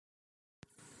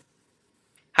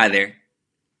Hi there,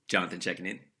 Jonathan checking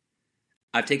in.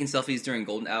 I've taken selfies during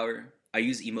golden hour. I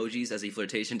use emojis as a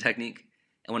flirtation technique,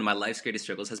 and one of my life's greatest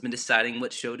struggles has been deciding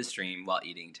what show to stream while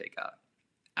eating takeout.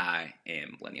 I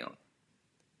am millennial.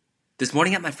 This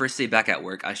morning at my first day back at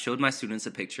work, I showed my students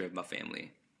a picture of my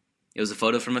family. It was a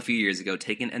photo from a few years ago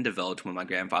taken and developed when my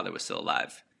grandfather was still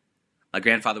alive. My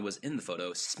grandfather was in the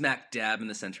photo, smack dab in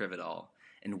the center of it all,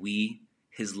 and we,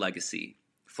 his legacy,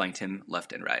 flanked him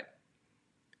left and right.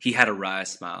 He had a wry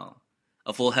smile,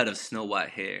 a full head of snow-white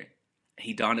hair, and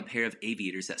he donned a pair of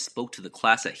aviators that spoke to the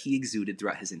class that he exuded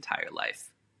throughout his entire life.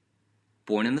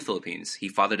 Born in the Philippines, he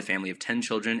fathered a family of 10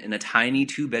 children in a tiny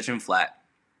two-bedroom flat.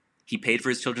 He paid for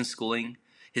his children's schooling.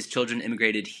 His children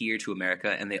immigrated here to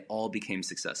America, and they all became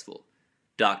successful.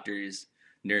 Doctors,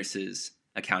 nurses,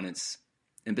 accountants,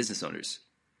 and business owners.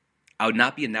 I would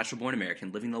not be a natural-born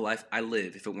American living the life I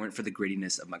live if it weren't for the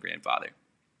grittiness of my grandfather.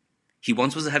 He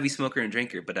once was a heavy smoker and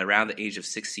drinker, but around the age of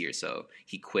 60 or so,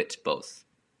 he quit both.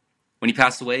 When he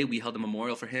passed away, we held a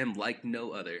memorial for him like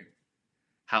no other.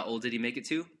 How old did he make it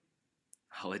to?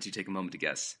 I'll let you take a moment to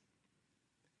guess.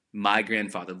 My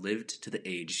grandfather lived to the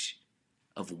age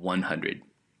of 100.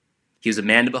 He was a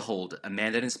man to behold, a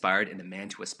man that inspired, and a man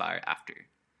to aspire after.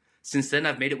 Since then,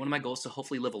 I've made it one of my goals to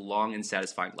hopefully live a long and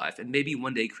satisfying life, and maybe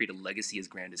one day create a legacy as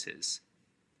grand as his.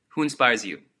 Who inspires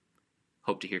you?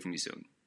 Hope to hear from you soon.